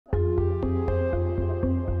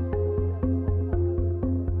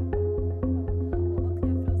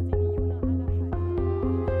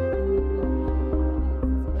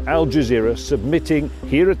Al Jazeera submitting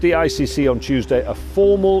here at the ICC on Tuesday a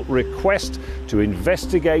formal request to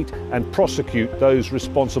investigate and prosecute those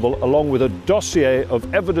responsible, along with a dossier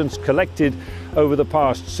of evidence collected over the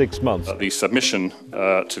past 6 months. The submission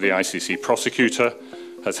to the ICC prosecutor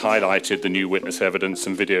has highlighted the new witness evidence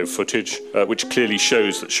and video footage, which clearly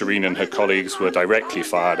shows that Shireen and her colleagues were directly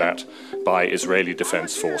fired at by Israeli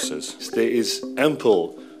Defense Forces. There is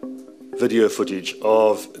ample video footage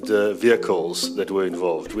of the vehicles that were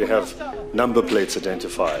involved. We have number plates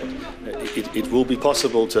identified. It will be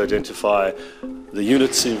possible to identify the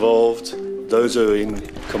units involved, those who are in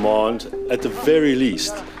command. At the very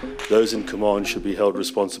least, those in command should be held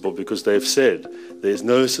responsible because they've said there's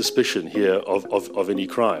no suspicion here of any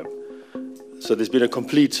crime. So there's been a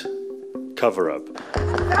complete cover-up.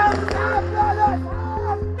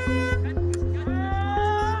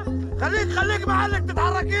 خليك محلك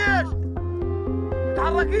تتحركيش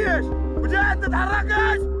وجاي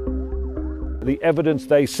تتحركيش. The evidence,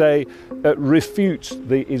 they say, refutes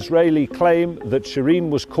the Israeli claim that Shireen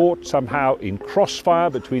was caught somehow in crossfire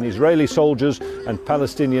between Israeli soldiers and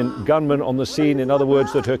Palestinian gunmen on the scene. In other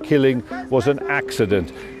words, that her killing was an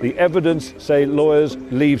accident. The evidence, say lawyers,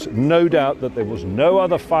 leaves no doubt that there was no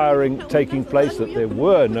other firing taking place, that there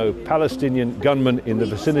were no Palestinian gunmen in the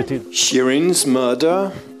vicinity. Shireen's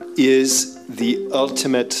murder is the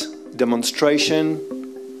ultimate demonstration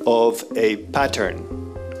of a pattern.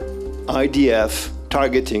 IDF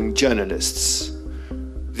targeting journalists.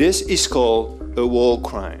 This is called a war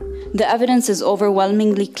crime. The evidence is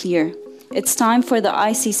overwhelmingly clear. It's time for the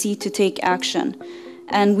ICC to take action.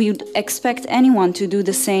 And we would expect anyone to do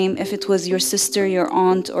the same if it was your sister, your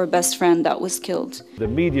aunt, or best friend that was killed. The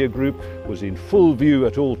media group was in full view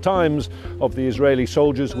at all times of the Israeli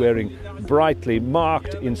soldiers wearing brightly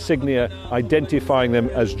marked insignia identifying them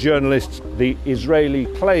as journalists. The Israeli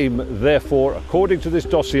claim, therefore, according to this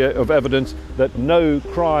dossier of evidence, that no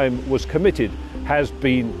crime was committed has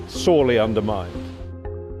been sorely undermined.